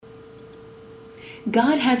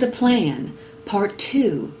God Has a Plan, Part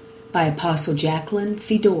 2, by Apostle Jacqueline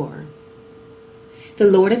Fedor. The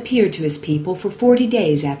Lord appeared to His people for 40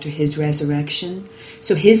 days after His resurrection,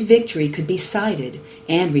 so His victory could be cited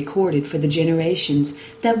and recorded for the generations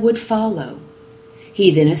that would follow. He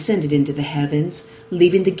then ascended into the heavens,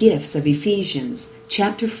 leaving the gifts of Ephesians,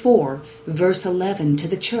 chapter 4, verse 11 to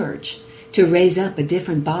the church, to raise up a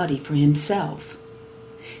different body for Himself.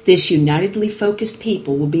 This unitedly focused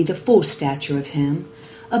people will be the full stature of Him,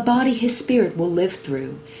 a body His Spirit will live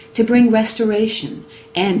through, to bring restoration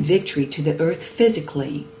and victory to the earth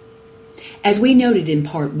physically. As we noted in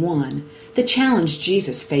Part 1, the challenge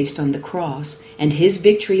Jesus faced on the cross and His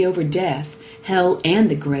victory over death, hell, and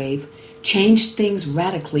the grave changed things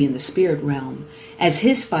radically in the spirit realm, as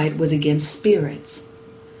His fight was against spirits.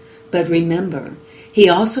 But remember, He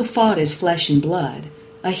also fought as flesh and blood,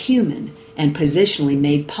 a human, and positionally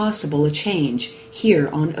made possible a change here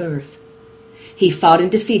on earth. He fought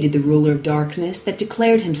and defeated the ruler of darkness that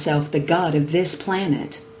declared himself the God of this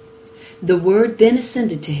planet. The Word then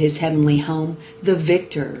ascended to His heavenly home, the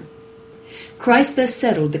victor. Christ thus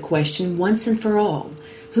settled the question once and for all: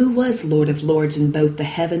 who was Lord of Lords in both the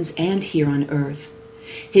heavens and here on earth?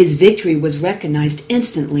 His victory was recognized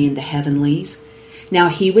instantly in the heavenlies. Now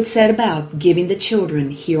He would set about giving the children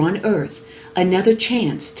here on earth another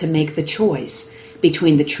chance to make the choice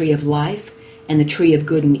between the tree of life and the tree of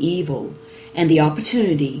good and evil, and the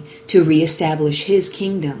opportunity to reestablish His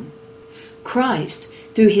kingdom. Christ,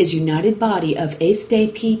 through His united body of eighth-day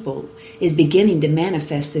people, is beginning to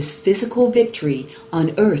manifest this physical victory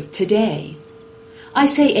on earth today. I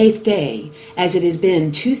say eighth day, as it has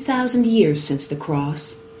been 2,000 years since the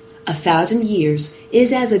cross. 1,000 years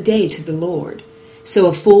is as a day to the Lord, so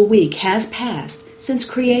a full week has passed since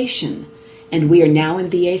creation, and we are now in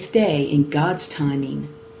the eighth day in God's timing.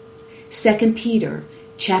 2 Peter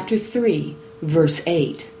chapter 3, verse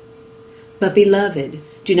 8. But beloved,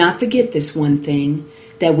 do not forget this one thing,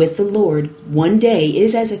 that with the Lord 1 day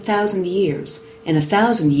is as 1,000 years, and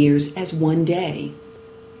 1,000 years as 1 day.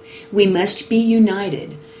 We must be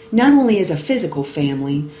united, not only as a physical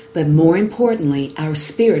family, but more importantly, our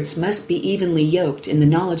spirits must be evenly yoked in the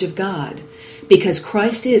knowledge of God, because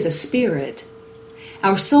Christ is a spirit.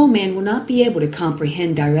 Our soul man will not be able to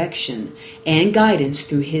comprehend direction and guidance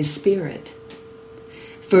through His Spirit.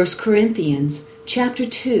 1 Corinthians chapter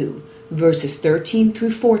 2, verses 13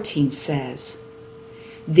 through 14 says,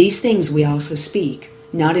 "These things we also speak,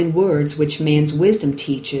 not in words which man's wisdom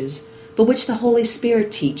teaches, but which the Holy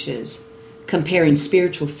Spirit teaches, comparing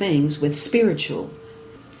spiritual things with spiritual.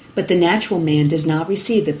 But the natural man does not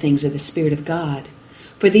receive the things of the Spirit of God,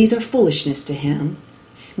 for these are foolishness to him,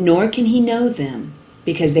 nor can he know them,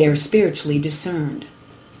 because they are spiritually discerned."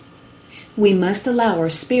 We must allow our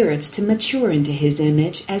spirits to mature into His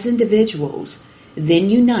image as individuals, then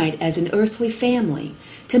unite as an earthly family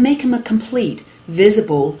to make Him a complete,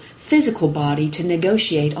 visible, physical body to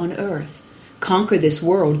negotiate on earth, conquer this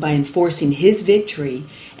world by enforcing His victory,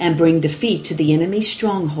 and bring defeat to the enemy's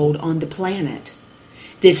stronghold on the planet.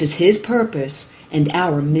 This is His purpose and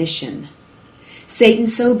our mission. Satan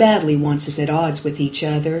so badly wants us at odds with each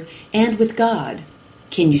other and with God.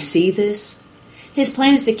 Can you see this? His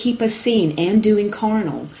plan is to keep us seeing and doing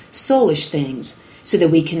carnal, soulish things, so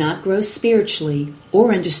that we cannot grow spiritually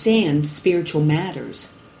or understand spiritual matters.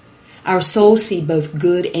 Our souls see both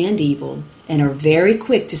good and evil, and are very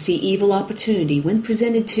quick to see evil opportunity when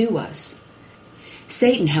presented to us.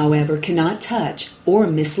 Satan, however, cannot touch or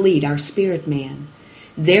mislead our spirit man.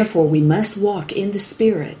 Therefore, we must walk in the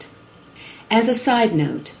Spirit. As a side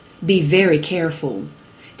note, be very careful.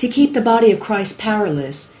 To keep the body of Christ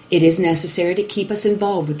powerless, it is necessary to keep us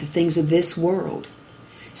involved with the things of this world.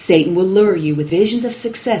 Satan will lure you with visions of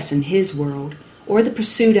success in his world, or the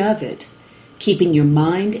pursuit of it, keeping your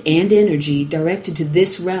mind and energy directed to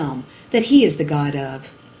this realm that he is the God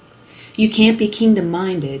of. You can't be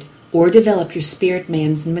kingdom-minded or develop your spirit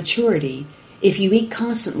man's maturity if you eat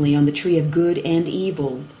constantly on the tree of good and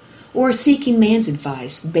evil, or are seeking man's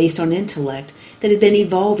advice based on intellect that has been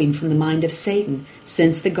evolving from the mind of Satan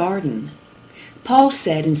since the garden. Paul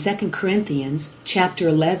said in 2 Corinthians chapter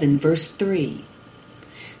 11, verse 3,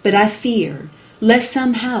 "But I fear, lest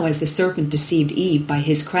somehow as the serpent deceived Eve by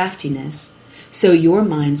his craftiness, so your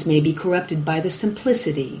minds may be corrupted by the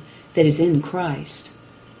simplicity that is in Christ."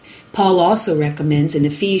 Paul also recommends in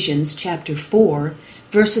Ephesians chapter 4,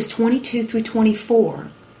 verses 22 through 24,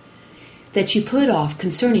 that you put off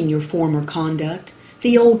concerning your former conduct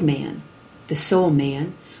the old man, the soul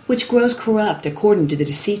man, which grows corrupt according to the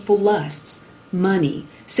deceitful lusts, money,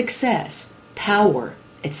 success, power,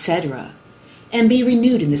 etc., and be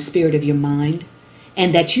renewed in the spirit of your mind,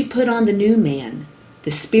 and that you put on the new man, the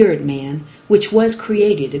spirit man, which was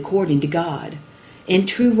created according to God, in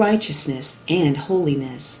true righteousness and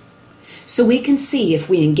holiness. So we can see if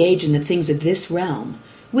we engage in the things of this realm,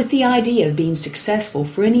 with the idea of being successful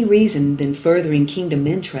for any reason than furthering kingdom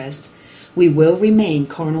interests, we will remain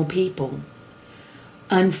carnal people.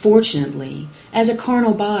 Unfortunately, as a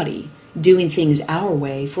carnal body, doing things our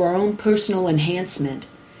way for our own personal enhancement,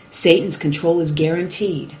 Satan's control is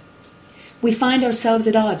guaranteed. We find ourselves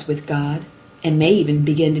at odds with God, and may even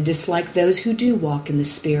begin to dislike those who do walk in the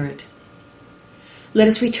Spirit. Let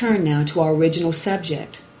us return now to our original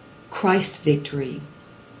subject, Christ's victory.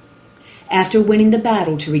 After winning the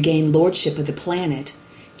battle to regain lordship of the planet,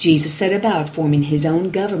 Jesus set about forming his own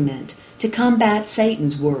government to combat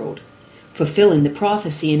Satan's world, fulfilling the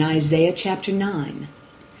prophecy in Isaiah chapter 9.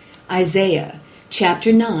 Isaiah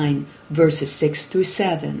chapter 9, verses 6 through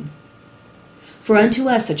 7. For unto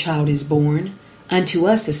us a child is born, unto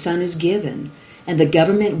us a son is given, and the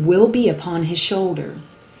government will be upon his shoulder.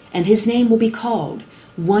 And his name will be called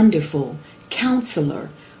Wonderful, Counselor,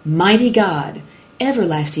 Mighty God,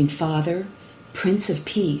 Everlasting Father, Prince of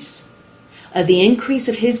Peace. Of the increase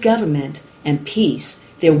of his government and peace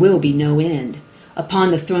there will be no end,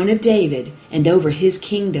 upon the throne of David and over his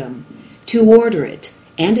kingdom, to order it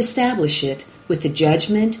and establish it with the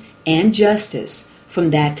judgment and justice from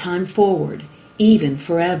that time forward, even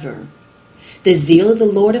forever. The zeal of the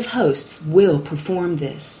Lord of hosts will perform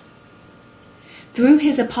this. Through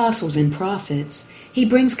his apostles and prophets, he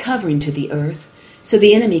brings covering to the earth, so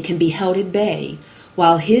the enemy can be held at bay,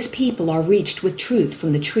 while his people are reached with truth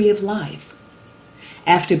from the tree of life.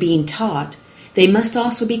 After being taught, they must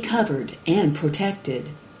also be covered and protected.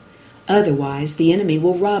 Otherwise, the enemy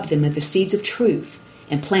will rob them of the seeds of truth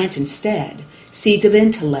and plant instead seeds of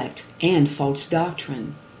intellect and false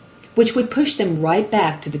doctrine, which would push them right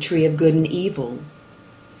back to the tree of good and evil.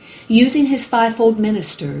 Using his fivefold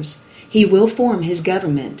ministers, he will form his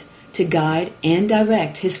government to guide and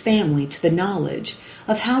direct his family to the knowledge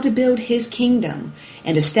of how to build his kingdom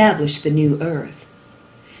and establish the new earth.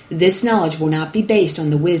 This knowledge will not be based on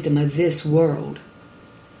the wisdom of this world.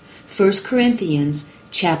 1 Corinthians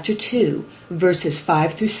chapter 2, verses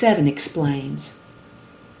 5 through 7 explains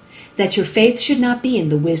that your faith should not be in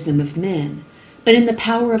the wisdom of men, but in the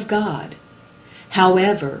power of God.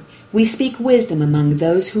 However, we speak wisdom among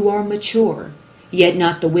those who are mature, yet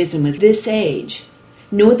not the wisdom of this age,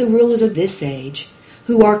 nor the rulers of this age,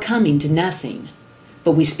 who are coming to nothing.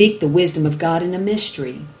 But we speak the wisdom of God in a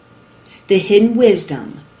mystery, the hidden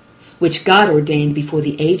wisdom, which God ordained before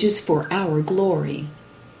the ages for our glory.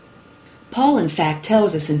 Paul, in fact,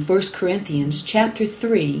 tells us in 1 Corinthians chapter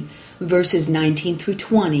 3, verses 19 through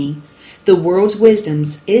 20, the world's wisdom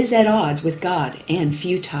is at odds with God and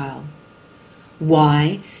futile.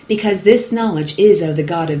 Why? Because this knowledge is of the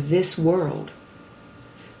God of this world.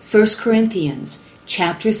 1 Corinthians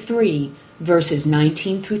chapter 3, verses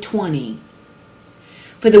 19 through 20.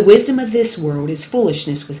 For the wisdom of this world is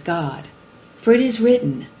foolishness with God. For it is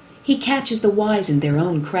written, He catches the wise in their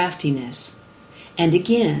own craftiness. And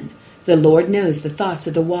again, the Lord knows the thoughts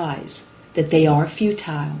of the wise, that they are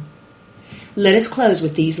futile. Let us close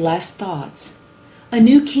with these last thoughts. A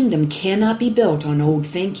new kingdom cannot be built on old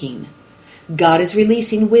thinking. God is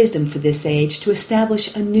releasing wisdom for this age to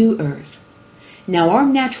establish a new earth. Now our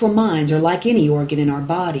natural minds are like any organ in our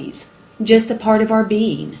bodies, just a part of our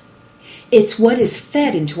being. It's what is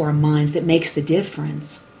fed into our minds that makes the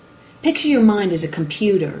difference. Picture your mind as a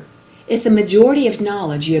computer. If the majority of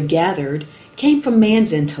knowledge you have gathered came from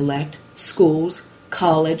man's intellect, schools,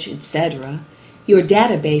 college, etc., your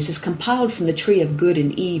database is compiled from the tree of good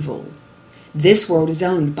and evil. This world is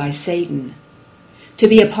owned by Satan. To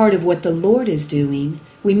be a part of what the Lord is doing,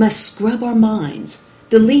 we must scrub our minds,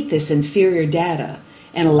 delete this inferior data,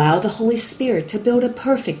 and allow the Holy Spirit to build a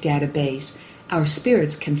perfect database our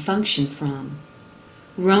spirits can function from.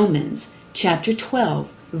 Romans chapter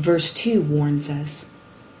 12, verse 2 warns us,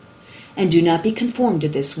 And do not be conformed to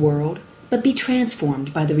this world, but be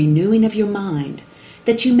transformed by the renewing of your mind,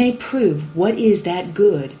 that you may prove what is that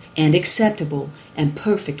good and acceptable and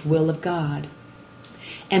perfect will of God,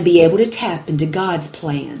 and be able to tap into God's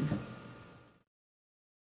plan.